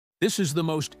This is the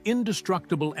most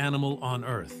indestructible animal on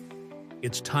Earth.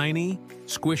 It's tiny,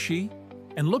 squishy,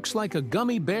 and looks like a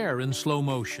gummy bear in slow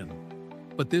motion.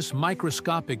 But this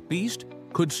microscopic beast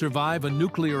could survive a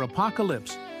nuclear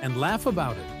apocalypse and laugh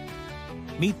about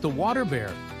it. Meet the water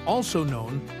bear, also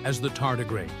known as the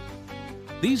tardigrade.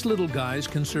 These little guys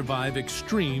can survive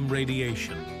extreme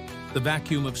radiation. The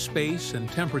vacuum of space and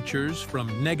temperatures from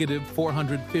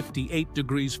 -458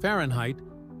 degrees Fahrenheit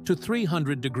to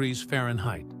 300 degrees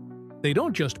Fahrenheit. They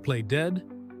don't just play dead,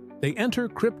 they enter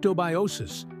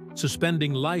cryptobiosis,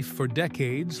 suspending life for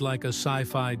decades like a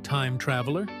sci-fi time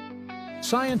traveler.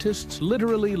 Scientists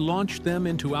literally launched them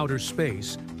into outer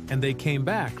space, and they came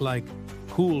back like,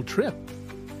 cool trip.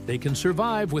 They can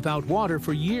survive without water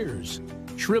for years,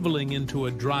 shriveling into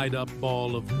a dried-up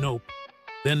ball of nope,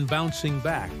 then bouncing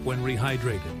back when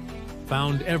rehydrated.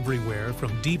 Found everywhere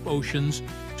from deep oceans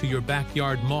to your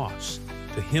backyard moss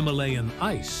to Himalayan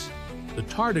ice, the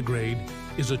tardigrade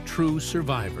is a true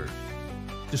survivor.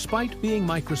 Despite being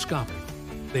microscopic,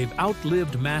 they've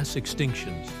outlived mass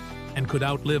extinctions and could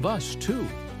outlive us too.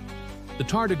 The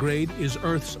tardigrade is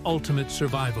Earth's ultimate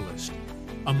survivalist,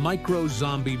 a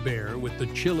micro-zombie bear with the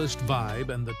chillest vibe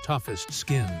and the toughest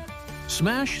skin.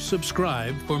 Smash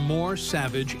subscribe for more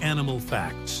savage animal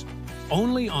facts,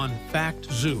 only on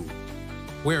Fact Zoo,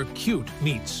 where cute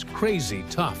meets crazy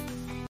tough.